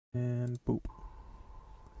And boop.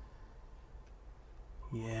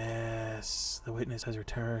 Yes, the witness has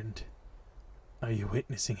returned. Are you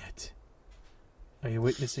witnessing it? Are you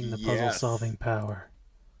witnessing the puzzle-solving power?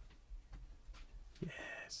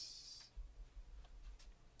 Yes.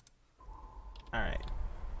 Alright.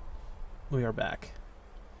 We are back.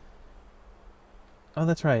 Oh,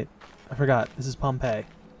 that's right. I forgot. This is Pompeii.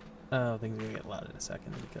 Oh, things are gonna get loud in a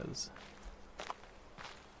second because...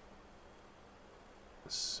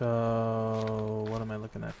 So... What am I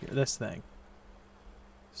looking at here? This thing.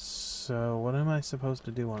 So, what am I supposed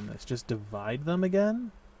to do on this? Just divide them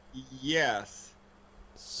again? Yes.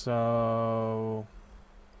 So...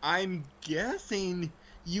 I'm guessing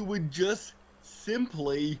you would just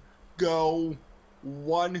simply go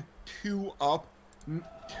 1, 2 up,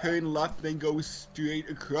 turn left, then go straight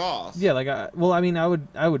across. Yeah, like, well, I mean, I would...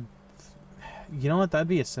 You know what? That'd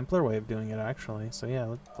be a simpler way of doing it, actually. So, yeah,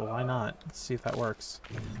 why not? Let's see if that works.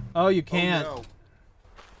 Oh, you can't. Oh, no.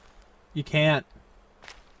 You can't.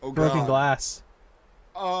 Oh, Broken God. glass.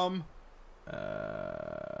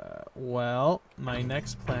 Well, my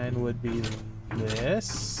next plan would be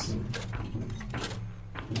this.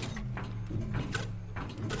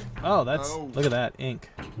 Oh, that's... Oh. Look at that, ink.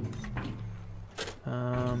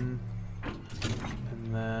 And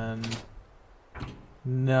then...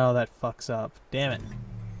 No, that fucks up. Damn it.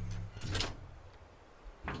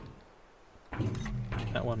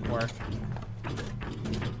 That wouldn't work.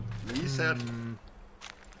 Reset.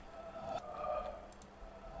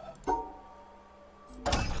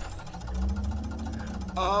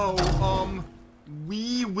 Oh,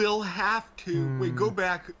 we will have to... Wait, go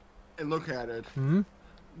back and look at it.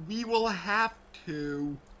 We will have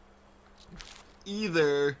to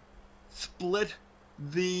either split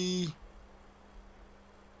the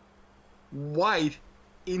white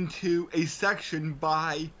into a section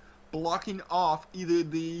by blocking off either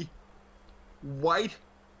the white,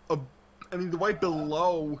 the white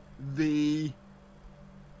below the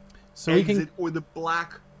So we exit can... or the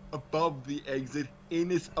black above the exit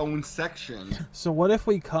in its own section. So what if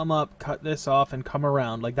we come up, cut this off, and come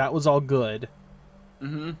around? Like, that was all good.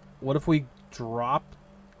 What if we drop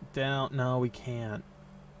down? No, we can't.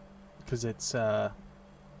 Because it's, I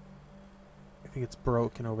think it's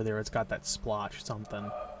broken over there. It's got that splotch something.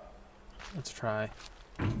 Let's try.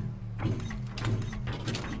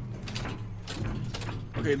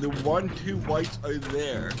 Okay, the 1, 2 whites are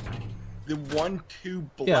there. The 1, 2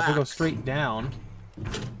 blacks. Yeah, if we go straight down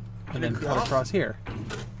and then cut across here.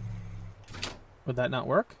 Would that not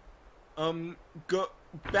work? Go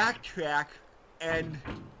backtrack and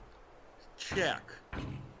check.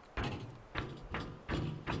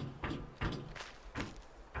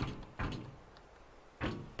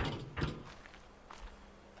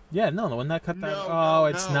 Yeah, no, the one that cut that... No, oh, no,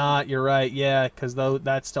 it's no. not. You're right. Yeah, because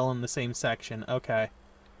that's still in the same section. Okay.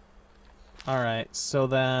 Alright, so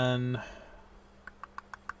then...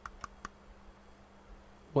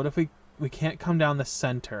 What if we can't come down the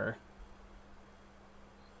center?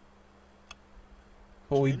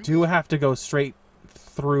 But we do have to go straight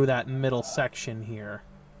through that middle section here.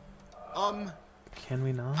 Can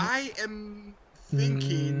we not? I am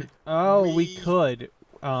thinking... we could.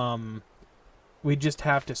 We just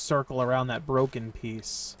have to circle around that broken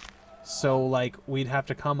piece. So, like, we'd have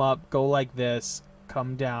to come up, go like this,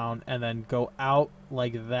 come down, and then go out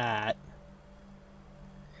like that.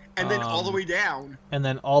 And then all the way down. And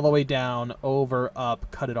then all the way down, over,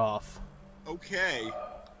 up, cut it off. Okay.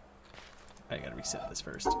 I gotta reset this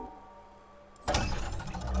first.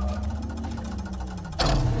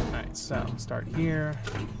 Alright, so, start here.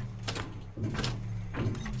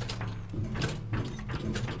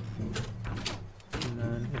 And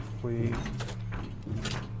then if we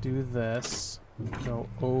do this, go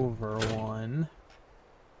over one.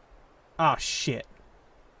 Ah, shit.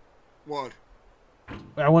 What?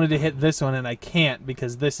 I wanted to hit this one and I can't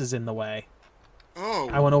because this is in the way. Oh.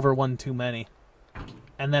 I went over one too many.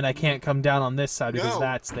 And then I can't come down on this side because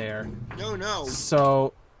that's there. No.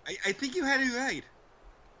 So... I think you had it right.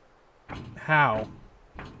 How?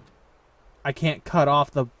 I can't cut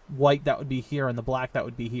off the white that would be here and the black that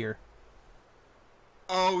would be here.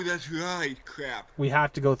 Oh, that's right. Crap. We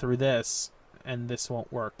have to go through this, and this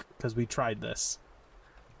won't work because we tried this.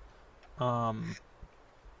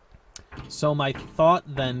 So my thought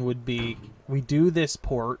then would be, we do this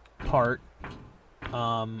part.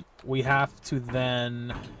 We have to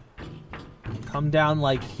then come down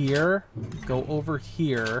like here, go over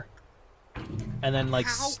here, and then like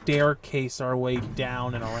staircase our way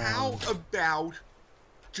down and around. How about,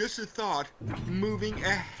 just a thought, moving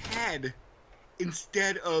ahead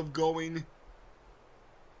instead of going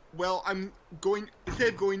Well, I'm going, instead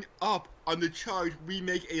of going up on the chart, we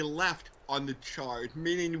make a left on the chart,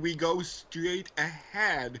 meaning we go straight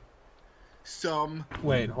ahead some.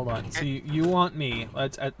 Wait, hold on. So you want me,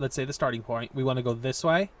 let's say the starting point, we want to go this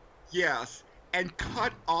way? Yes, and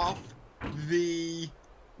cut off the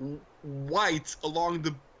whites along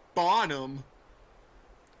the bottom.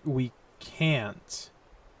 We can't.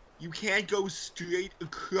 You can't go straight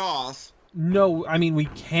across. No, I mean, we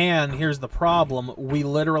can. Here's the problem. We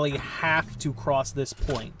literally have to cross this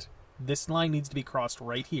point. This line needs to be crossed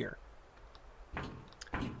right here.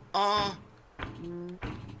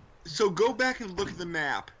 So go back and look at the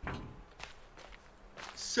map.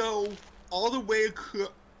 So, all the way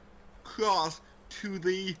across to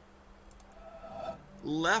the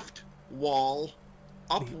left wall,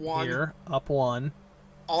 up one. Here, up one.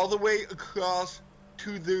 All the way across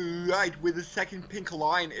to the right where the second pink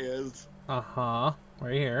line is. Uh-huh.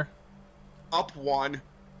 Right here. Up one.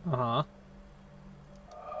 Uh-huh.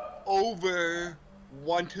 Over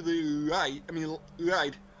one to the right.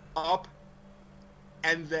 Right. Up.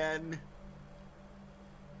 And then...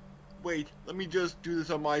 Wait, let me just do this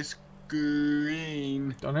on my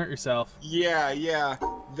screen. Don't hurt yourself. Yeah.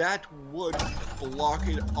 That would block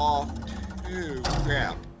it off too.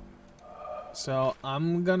 Crap. So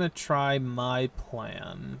I'm gonna try my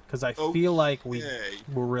plan because I feel like we're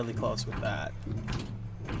really close with that.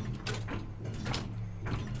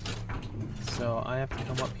 So I have to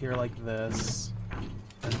come up here like this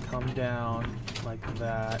and come down like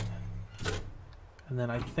that, and then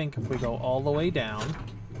I think if we go all the way down,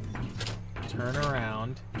 turn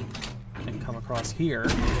around, and come across here.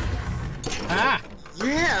 Ah!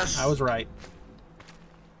 Yes! I was right.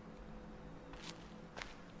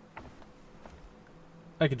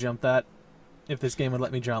 I could jump that, if this game would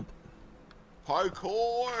let me jump.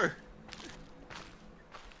 Parkour!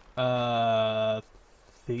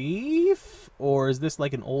 Thief? Or is this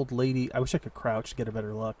like an old lady? I wish I could crouch to get a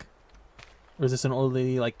better look. Or is this an old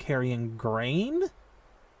lady like carrying grain?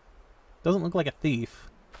 Doesn't look like a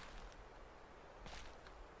thief.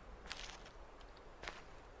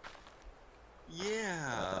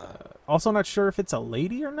 Yeah. Also not sure if it's a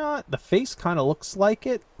lady or not. The face kind of looks like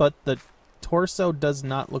it, but the torso does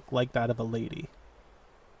not look like that of a lady.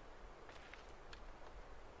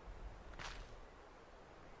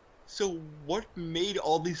 So what made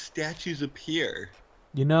all these statues appear?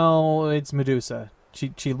 You know, it's Medusa.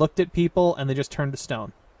 She looked at people and they just turned to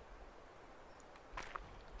stone.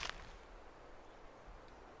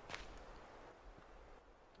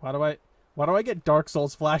 Why do I get Dark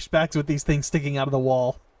Souls flashbacks with these things sticking out of the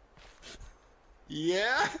wall?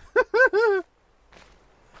 Yeah?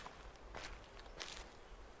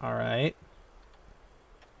 Alright.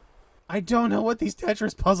 I don't know what these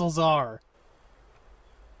Tetris puzzles are.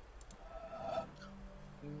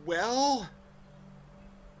 Well,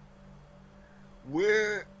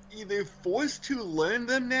 we're either forced to learn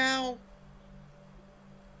them now,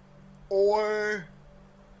 or...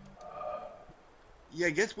 Yeah, I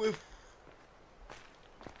guess we're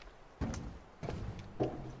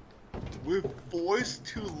forced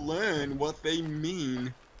to learn what they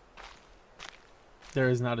mean. There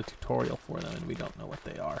is not a tutorial for them, and we don't know what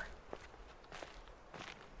they are.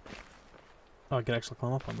 Oh, I could actually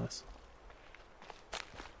climb up on this.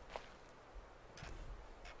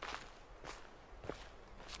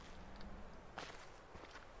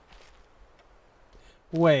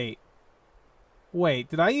 Wait,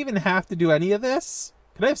 did I even have to do any of this?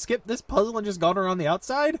 Could I have skipped this puzzle and just gone around the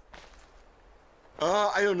outside?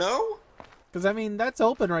 I don't know. Because, I mean, that's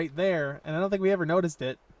open right there, and I don't think we ever noticed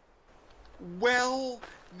it. Well,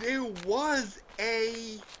 there was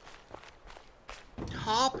a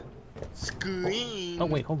top screen. Oh,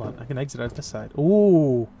 wait, hold on. I can exit out this side.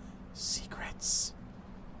 Ooh, secrets.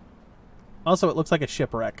 Also, it looks like a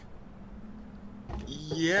shipwreck.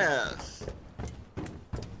 Yes.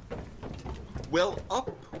 Well, up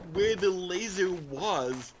where the laser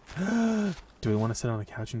was. Do we want to sit on the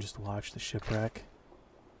couch and just watch the shipwreck?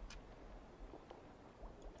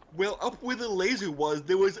 Well, up where the laser was,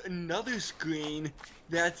 there was another screen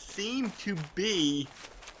that seemed to be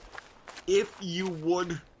if you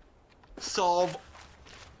would solve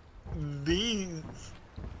these.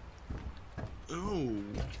 Ooh.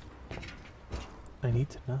 I need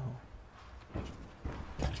to know.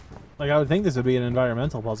 Like, I would think this would be an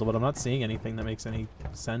environmental puzzle, but I'm not seeing anything that makes any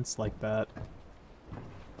sense like that.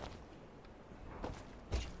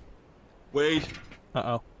 Wait.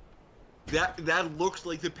 Uh-oh. That looks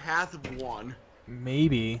like the path of one.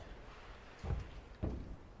 Maybe.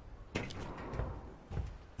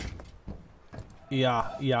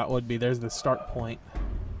 Yeah, it would be. There's the start point.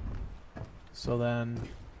 So then...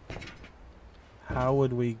 How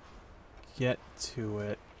would we get to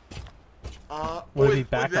it? Would it be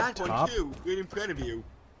back up that one top? too, right in front of you.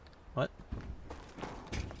 What?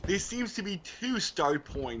 There seems to be 2 start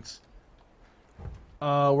points.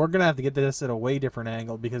 We're gonna have to get this at a way different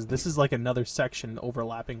angle because this is like another section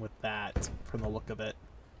overlapping with that from the look of it.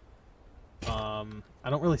 I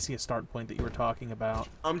don't really see a start point that you were talking about.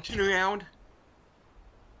 Turn around.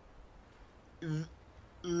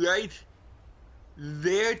 Right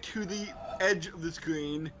there to the edge of the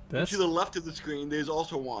screen. This? To the left of the screen, there's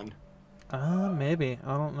also one. Maybe.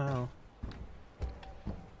 I don't know.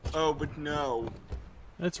 Oh, but no.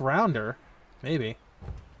 It's rounder. Maybe.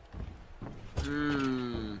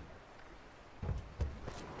 Mmm.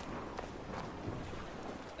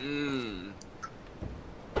 Mmm.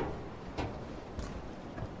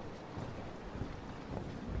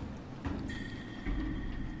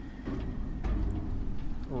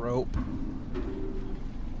 Rope.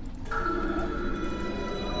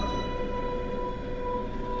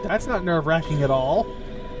 That's not nerve-wracking at all.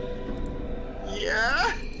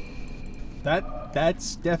 Yeah?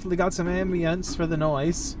 That's definitely got some ambience for the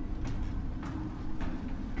noise.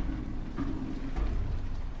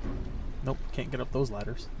 Nope, can't get up those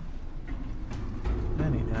ladders.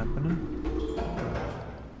 That ain't happening.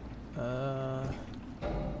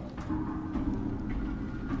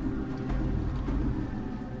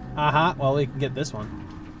 Well, we can get this one.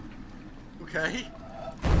 Okay.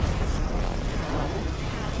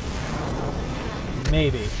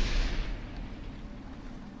 Maybe.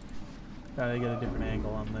 Gotta get a different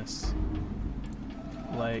angle on this.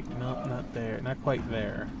 Like, nope, not there. Not quite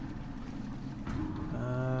there.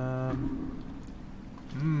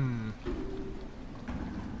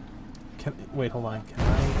 Wait, hold on. Can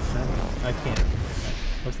I can't.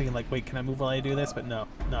 I was thinking, like, wait, can I move while I do this? But no.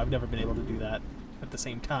 No, I've never been able to do that at the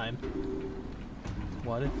same time.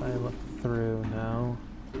 What if I look through? No.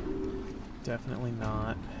 Definitely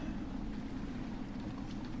not.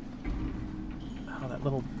 Oh, that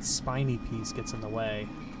little spiny piece gets in the way.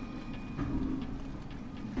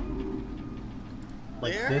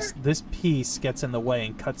 Like, There? this piece gets in the way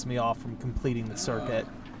and cuts me off from completing the circuit.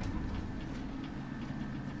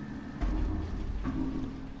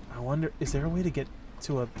 I wonder, is there a way to get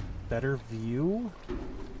to a better view?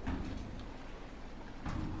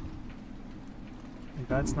 Like,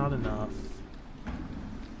 that's not enough.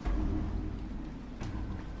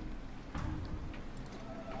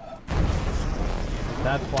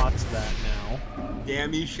 That blocks that now.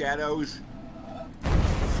 Damn you, shadows.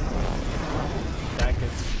 That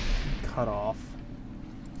gets cut off.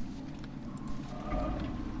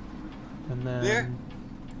 And then... There?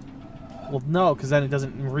 Well, no, because then it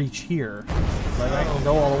doesn't reach here. Like, I can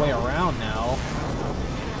go all the way around now.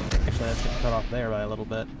 Actually, that's getting cut off there by a little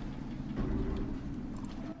bit.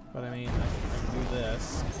 But I mean, I can do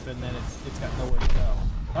this, and then it's got nowhere to go.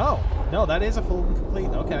 Oh! No, that is a full and complete.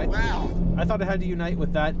 Okay. Wow. I thought it had to unite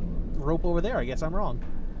with that rope over there. I guess I'm wrong.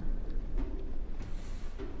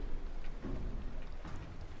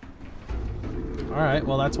 Alright,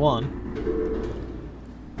 well, that's one.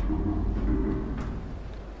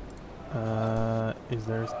 Is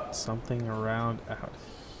there something around out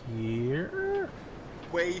here?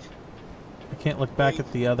 Wait. I can't look back at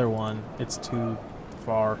the other one. It's too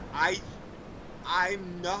far.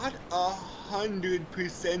 I'm not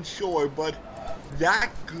 100% sure, but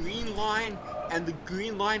that green line and the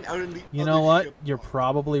green line out in the You other know what? ship- You're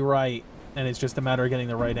probably right, and it's just a matter of getting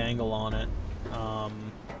the right angle on it.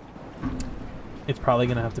 It's probably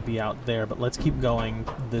going to have to be out there, but let's keep going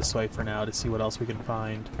this way for now to see what else we can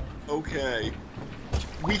find. Okay.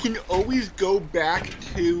 We can always go back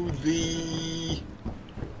to the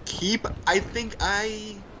keep, I think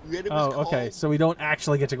I read it was Oh, okay, called. so we don't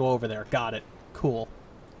actually get to go over there. Got it. Cool.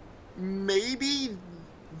 Maybe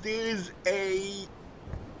there's a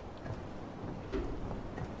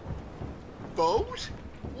boat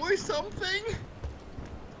or something?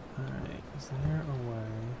 Alright, is there a way...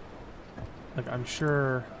 Like, I'm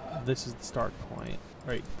sure this is the start point.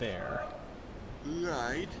 Right there.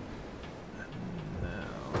 Right.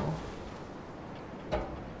 Now...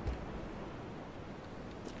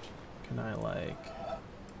 Can I, like...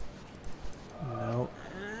 Nope.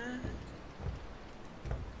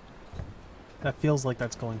 That feels like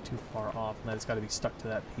that's going too far off, and that it's got to be stuck to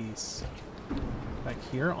that piece. Back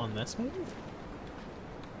here on this, maybe?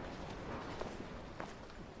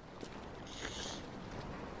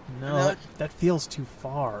 No, that feels too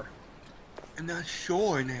far. I'm not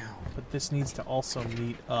sure now. But this needs to also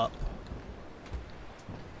meet up.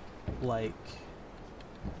 Like...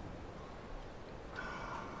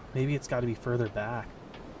 Maybe it's got to be further back.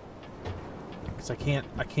 Because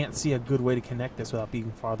I can't see a good way to connect this without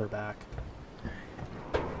being farther back.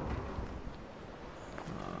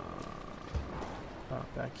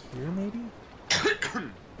 Back here, maybe?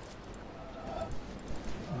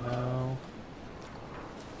 No.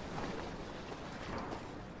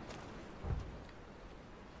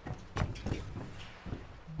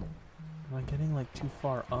 Am I getting, like, too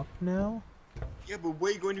far up now? Yeah, but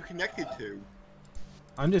where are you going to connect it to?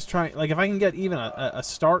 I'm just trying... Like, if I can get even a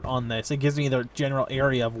start on this, it gives me the general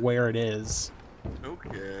area of where it is.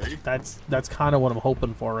 Okay. That's kind of what I'm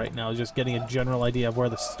hoping for right now, is just getting a general idea of where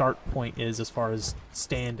the start point is as far as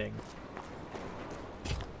standing.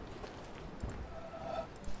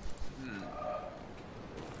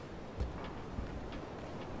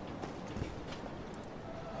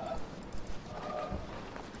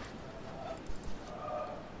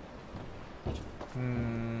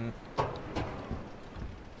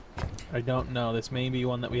 I don't know. This may be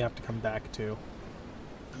one that we have to come back to.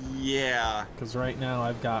 Yeah. Because right now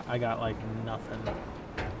I got like nothing.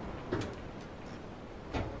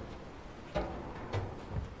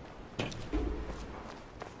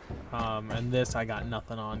 And this I got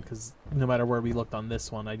nothing on because no matter where we looked on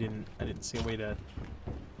this one, I didn't see a way to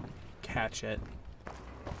catch it.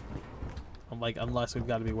 Like unless we've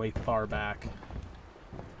got to be way far back.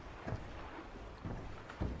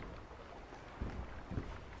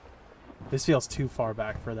 This feels too far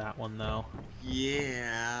back for that one, though.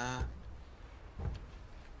 Yeah.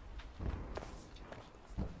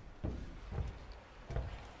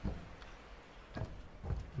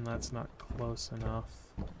 And that's not close enough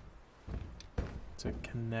to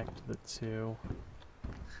connect the two.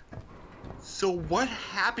 So what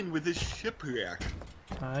happened with this shipwreck?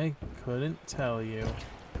 I couldn't tell you.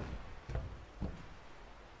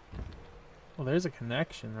 Well, there's a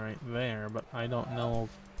connection right there, but I don't know.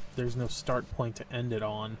 There's no start point to end it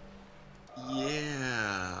on.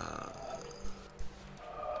 Yeah.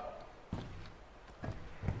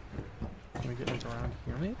 Can we get like around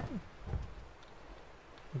here maybe?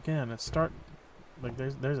 Again, a start like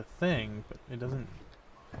there's a thing, but it doesn't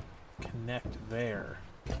connect there.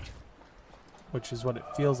 Which is what it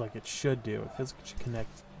feels like it should do. It feels like it should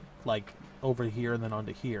connect like over here and then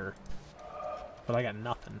onto here. But I got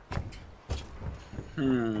nothing.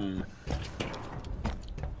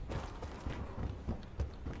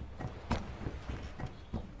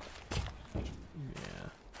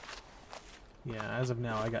 Yeah, as of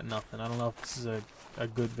now, I got nothing. I don't know if this is a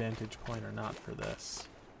good vantage point or not for this.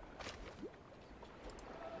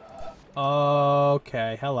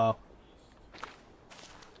 Okay, hello.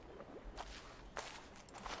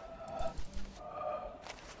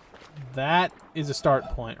 That is a start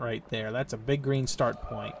point right there. That's a big green start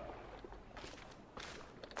point.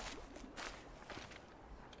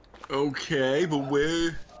 Okay, but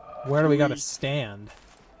where... Where do we gotta stand?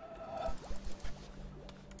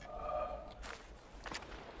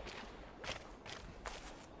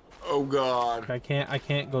 Oh god. I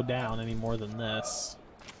can't go down any more than this.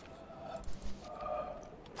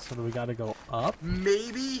 So do we gotta go up?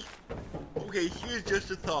 Maybe... Okay, here's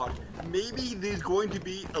just a thought. Maybe there's going to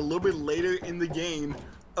be a little bit later in the game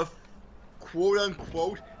a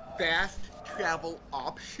quote-unquote fast travel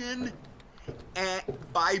option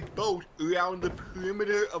by boat around the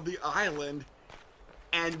perimeter of the island,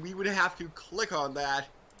 and we would have to click on that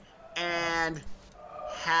and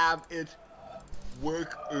have it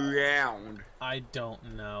work around. I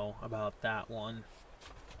don't know about that one.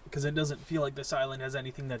 Because it doesn't feel like this island has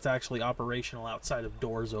anything that's actually operational outside of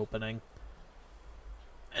doors opening.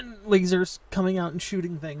 And lasers coming out and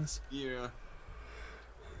shooting things. Yeah.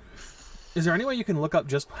 Is there any way you can look up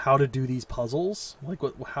just how to do these puzzles? Like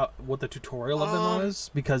what the tutorial of them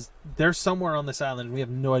was? Because they're somewhere on this island and we have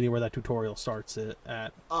no idea where that tutorial starts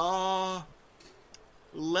at.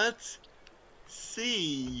 Let's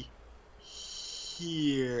see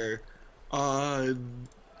here.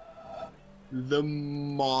 The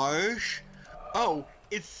marsh? Oh,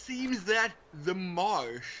 it seems that the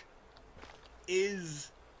marsh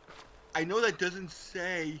is... I know that doesn't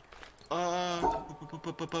say... I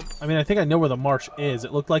mean, I think I know where the marsh is.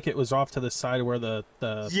 It looked like it was off to the side where the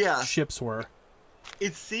yeah. ships were.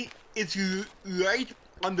 It's right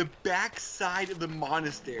on the back side of the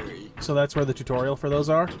monastery. So that's where the tutorial for those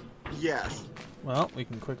are? Yes. Well, we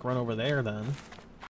can quick run over there then.